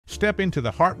Step into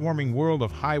the heartwarming world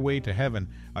of Highway to Heaven,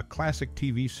 a classic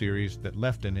TV series that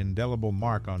left an indelible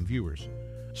mark on viewers.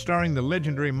 Starring the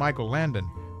legendary Michael Landon,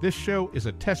 this show is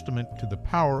a testament to the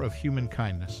power of human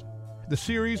kindness. The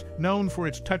series, known for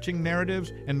its touching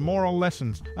narratives and moral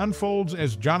lessons, unfolds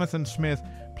as Jonathan Smith,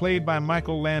 played by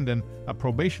Michael Landon, a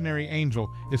probationary angel,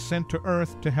 is sent to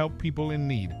Earth to help people in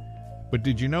need. But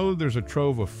did you know there's a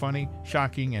trove of funny,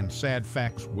 shocking, and sad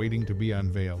facts waiting to be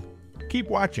unveiled? Keep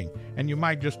watching, and you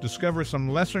might just discover some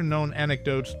lesser-known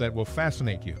anecdotes that will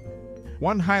fascinate you.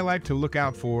 One highlight to look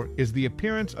out for is the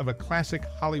appearance of a classic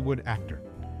Hollywood actor.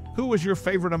 Who was your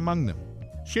favorite among them?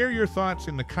 Share your thoughts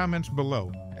in the comments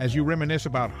below. As you reminisce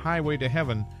about Highway to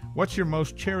Heaven, what's your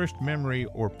most cherished memory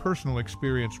or personal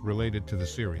experience related to the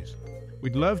series?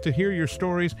 We'd love to hear your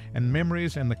stories and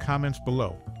memories in the comments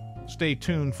below. Stay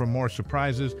tuned for more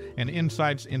surprises and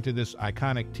insights into this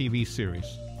iconic TV series.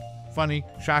 Funny,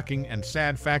 shocking, and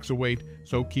sad facts await,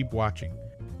 so keep watching.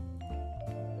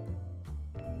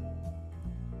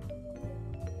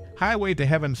 Highway to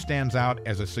Heaven stands out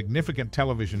as a significant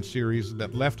television series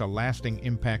that left a lasting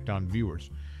impact on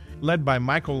viewers. Led by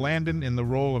Michael Landon in the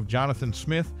role of Jonathan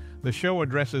Smith, the show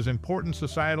addresses important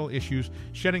societal issues,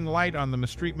 shedding light on the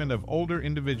mistreatment of older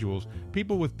individuals,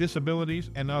 people with disabilities,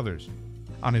 and others.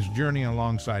 On his journey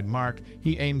alongside Mark,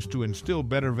 he aims to instill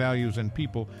better values in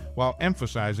people while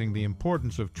emphasizing the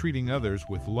importance of treating others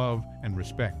with love and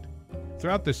respect.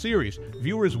 Throughout the series,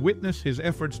 viewers witness his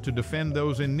efforts to defend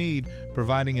those in need,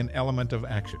 providing an element of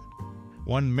action.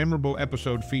 One memorable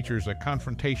episode features a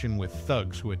confrontation with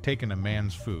thugs who had taken a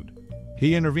man's food.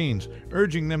 He intervenes,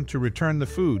 urging them to return the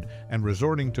food and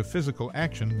resorting to physical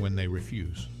action when they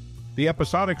refuse. The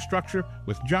episodic structure,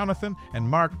 with Jonathan and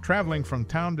Mark traveling from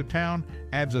town to town,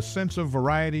 adds a sense of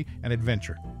variety and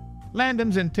adventure.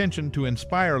 Landon's intention to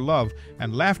inspire love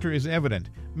and laughter is evident,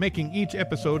 making each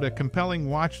episode a compelling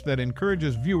watch that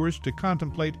encourages viewers to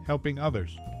contemplate helping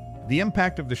others. The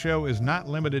impact of the show is not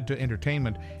limited to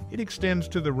entertainment, it extends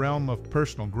to the realm of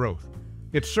personal growth.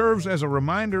 It serves as a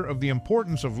reminder of the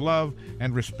importance of love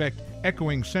and respect,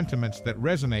 echoing sentiments that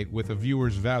resonate with a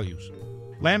viewer's values.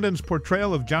 Landon's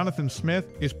portrayal of Jonathan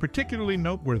Smith is particularly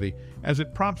noteworthy as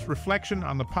it prompts reflection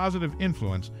on the positive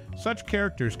influence such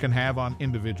characters can have on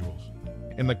individuals.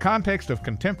 In the context of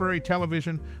contemporary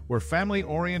television, where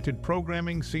family-oriented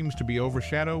programming seems to be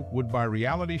overshadowed by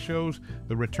reality shows,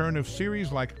 the return of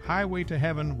series like Highway to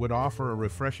Heaven would offer a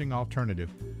refreshing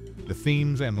alternative. The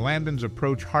themes and Landon's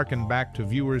approach harken back to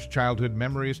viewers' childhood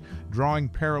memories, drawing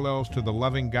parallels to the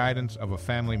loving guidance of a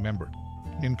family member.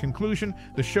 In conclusion,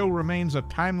 the show remains a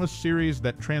timeless series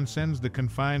that transcends the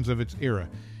confines of its era.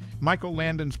 Michael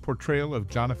Landon's portrayal of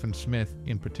Jonathan Smith,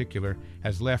 in particular,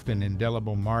 has left an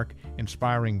indelible mark,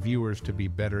 inspiring viewers to be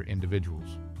better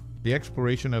individuals. The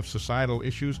exploration of societal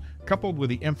issues, coupled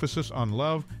with the emphasis on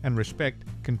love and respect,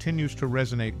 continues to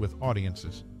resonate with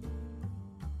audiences.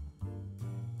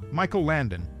 Michael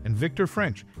Landon and Victor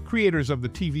French, creators of the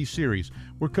TV series,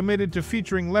 were committed to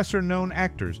featuring lesser-known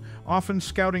actors, often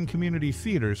scouting community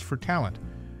theaters for talent.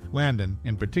 Landon,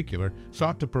 in particular,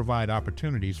 sought to provide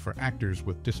opportunities for actors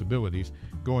with disabilities,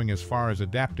 going as far as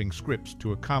adapting scripts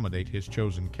to accommodate his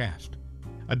chosen cast.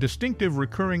 A distinctive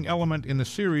recurring element in the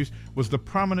series was the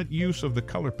prominent use of the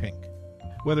color pink.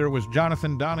 Whether it was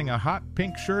Jonathan donning a hot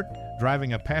pink shirt,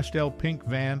 driving a pastel pink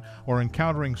van, or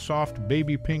encountering soft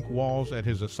baby pink walls at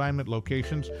his assignment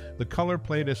locations, the color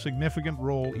played a significant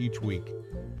role each week.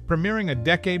 Premiering a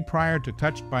decade prior to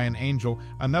Touched by an Angel,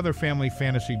 another family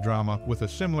fantasy drama with a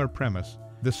similar premise,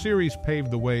 the series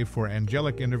paved the way for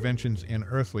angelic interventions in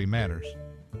earthly matters.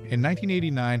 In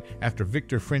 1989, after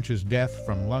Victor French's death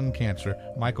from lung cancer,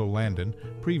 Michael Landon,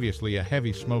 previously a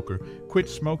heavy smoker, quit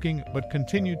smoking but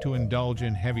continued to indulge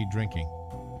in heavy drinking.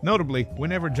 Notably,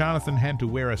 whenever Jonathan had to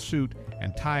wear a suit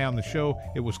and tie on the show,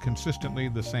 it was consistently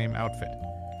the same outfit.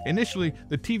 Initially,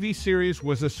 the TV series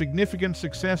was a significant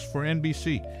success for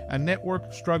NBC, a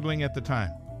network struggling at the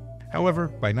time. However,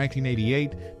 by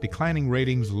 1988, declining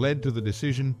ratings led to the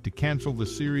decision to cancel the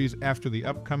series after the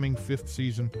upcoming 5th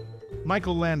season.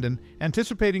 Michael Landon,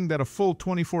 anticipating that a full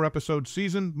 24-episode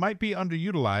season might be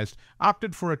underutilized,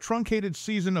 opted for a truncated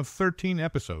season of 13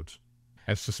 episodes.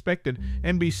 As suspected,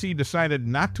 NBC decided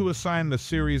not to assign the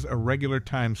series a regular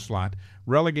time slot,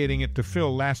 relegating it to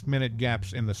fill last-minute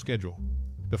gaps in the schedule.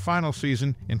 The final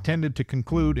season, intended to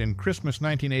conclude in Christmas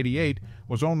 1988,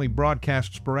 was only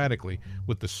broadcast sporadically,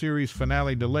 with the series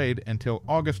finale delayed until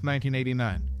August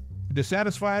 1989.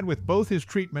 Dissatisfied with both his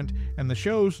treatment and the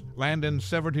shows, Landon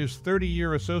severed his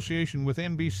 30-year association with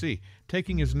NBC,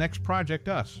 taking his next project,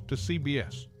 Us, to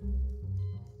CBS.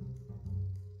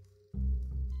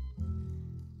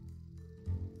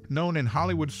 known in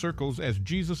Hollywood circles as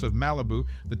Jesus of Malibu,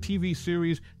 the TV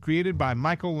series created by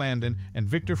Michael Landon and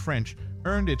Victor French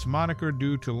earned its moniker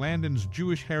due to Landon's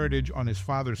Jewish heritage on his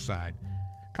father's side.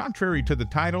 Contrary to the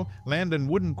title, Landon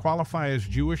wouldn't qualify as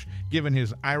Jewish given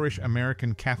his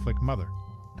Irish-American Catholic mother.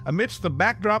 Amidst the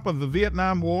backdrop of the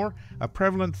Vietnam War, a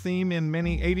prevalent theme in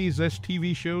many 80s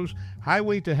TV shows,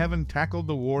 Highway to Heaven tackled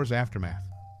the war's aftermath.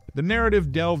 The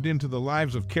narrative delved into the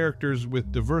lives of characters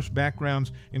with diverse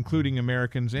backgrounds, including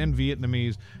Americans and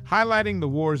Vietnamese, highlighting the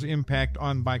war's impact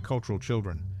on bicultural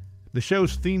children. The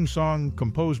show's theme song,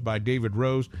 composed by David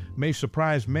Rose, may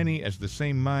surprise many as the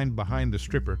same mind behind The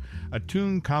Stripper, a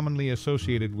tune commonly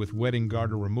associated with wedding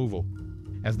garter removal.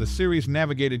 As the series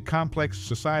navigated complex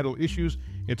societal issues,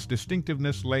 its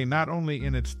distinctiveness lay not only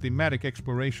in its thematic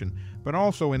exploration, but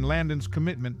also in Landon's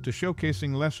commitment to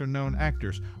showcasing lesser-known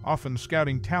actors, often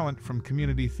scouting talent from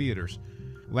community theaters.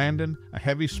 Landon, a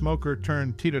heavy smoker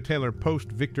turned teetotaler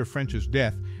post-Victor French's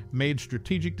death, made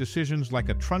strategic decisions like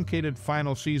a truncated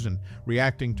final season,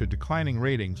 reacting to declining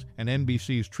ratings and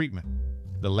NBC's treatment.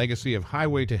 The legacy of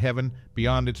Highway to Heaven,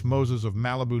 beyond its Moses of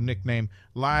Malibu nickname,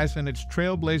 lies in its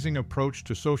trailblazing approach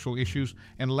to social issues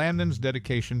and Landon's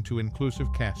dedication to inclusive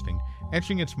casting,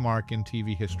 etching its mark in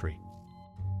TV history.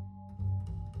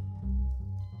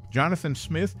 Jonathan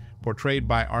Smith, portrayed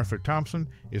by Arthur Thompson,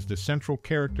 is the central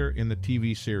character in the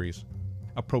TV series.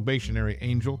 A probationary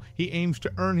angel, he aims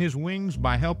to earn his wings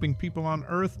by helping people on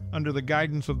Earth under the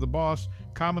guidance of the boss,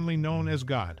 commonly known as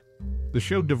God. The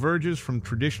show diverges from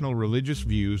traditional religious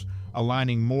views,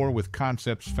 aligning more with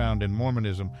concepts found in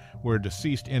Mormonism, where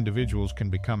deceased individuals can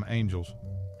become angels.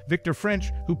 Victor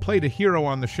French, who played a hero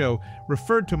on the show,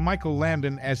 referred to Michael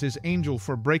Landon as his angel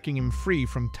for breaking him free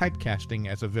from typecasting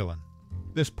as a villain.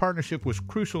 This partnership was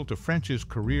crucial to French's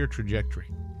career trajectory.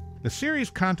 The series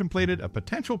contemplated a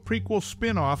potential prequel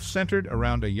spin-off centered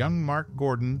around a young Mark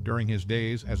Gordon during his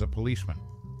days as a policeman.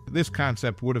 This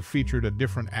concept would have featured a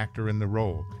different actor in the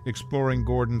role, exploring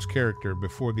Gordon's character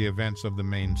before the events of the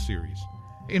main series.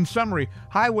 In summary,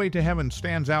 Highway to Heaven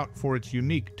stands out for its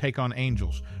unique take on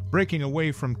angels, breaking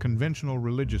away from conventional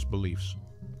religious beliefs.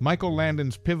 Michael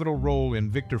Landon's pivotal role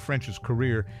in Victor French's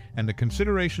career and the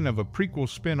consideration of a prequel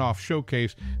spin-off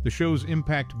showcase the show's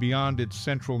impact beyond its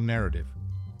central narrative.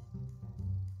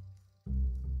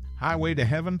 Highway to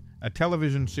Heaven, a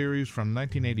television series from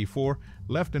 1984,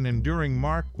 left an enduring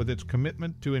mark with its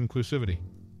commitment to inclusivity.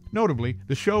 Notably,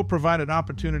 the show provided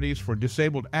opportunities for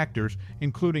disabled actors,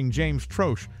 including James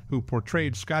Troesh, who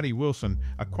portrayed Scotty Wilson,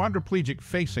 a quadriplegic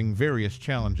facing various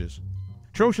challenges.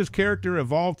 Troesh's character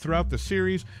evolved throughout the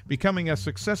series, becoming a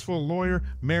successful lawyer,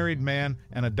 married man,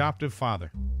 and adoptive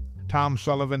father. Tom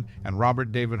Sullivan and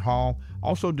Robert David Hall,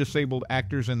 also disabled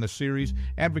actors in the series,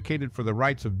 advocated for the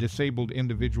rights of disabled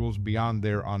individuals beyond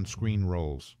their on-screen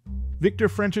roles. Victor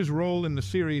French's role in the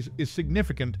series is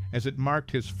significant as it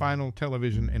marked his final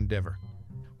television endeavor.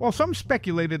 While some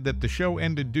speculated that the show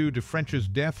ended due to French's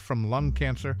death from lung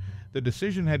cancer, the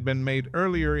decision had been made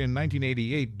earlier in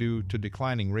 1988 due to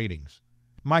declining ratings.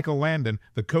 Michael Landon,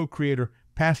 the co-creator,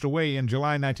 passed away in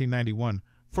July 1991,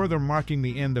 further marking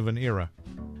the end of an era.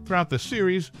 Throughout the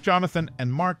series, Jonathan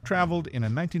and Mark traveled in a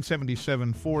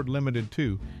 1977 Ford Limited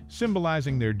 2,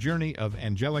 symbolizing their journey of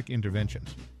angelic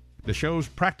interventions. The show's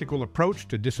practical approach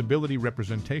to disability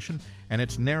representation and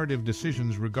its narrative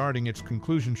decisions regarding its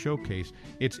conclusion showcase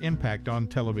its impact on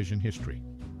television history.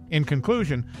 In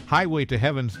conclusion, Highway to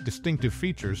Heaven's distinctive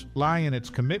features lie in its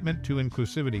commitment to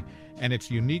inclusivity and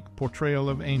its unique portrayal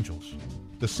of angels.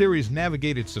 The series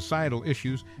navigated societal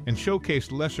issues and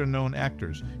showcased lesser-known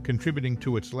actors, contributing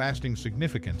to its lasting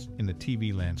significance in the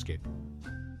TV landscape.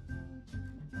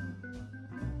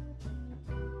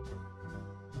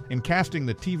 In casting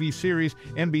the TV series,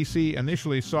 NBC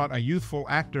initially sought a youthful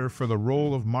actor for the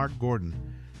role of Mark Gordon.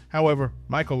 However,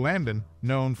 Michael Landon,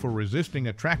 known for resisting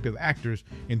attractive actors,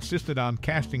 insisted on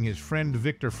casting his friend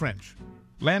Victor French.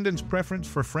 Landon's preference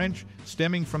for French,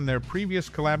 stemming from their previous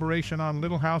collaboration on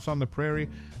Little House on the Prairie,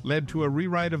 led to a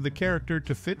rewrite of the character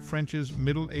to fit French's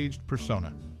middle-aged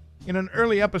persona. In an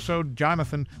early episode,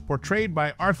 Jonathan, portrayed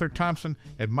by Arthur Thompson,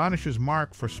 admonishes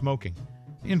Mark for smoking.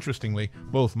 Interestingly,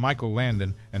 both Michael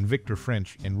Landon and Victor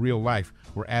French in real life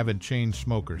were avid chain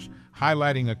smokers,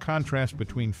 highlighting a contrast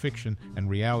between fiction and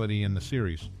reality in the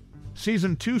series.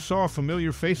 Season 2 saw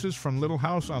familiar faces from Little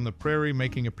House on the Prairie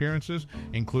making appearances,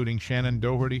 including Shannon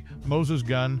Doherty, Moses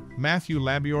Gunn, Matthew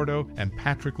Labiordo, and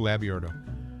Patrick Labiordo.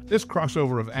 This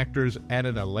crossover of actors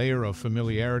added a layer of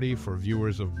familiarity for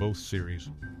viewers of both series.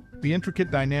 The intricate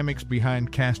dynamics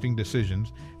behind casting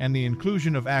decisions and the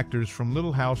inclusion of actors from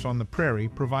Little House on the Prairie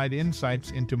provide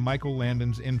insights into Michael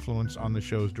Landon's influence on the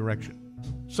show's direction.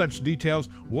 Such details,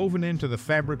 woven into the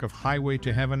fabric of Highway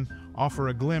to Heaven, offer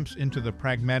a glimpse into the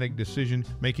pragmatic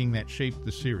decision-making that shaped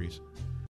the series.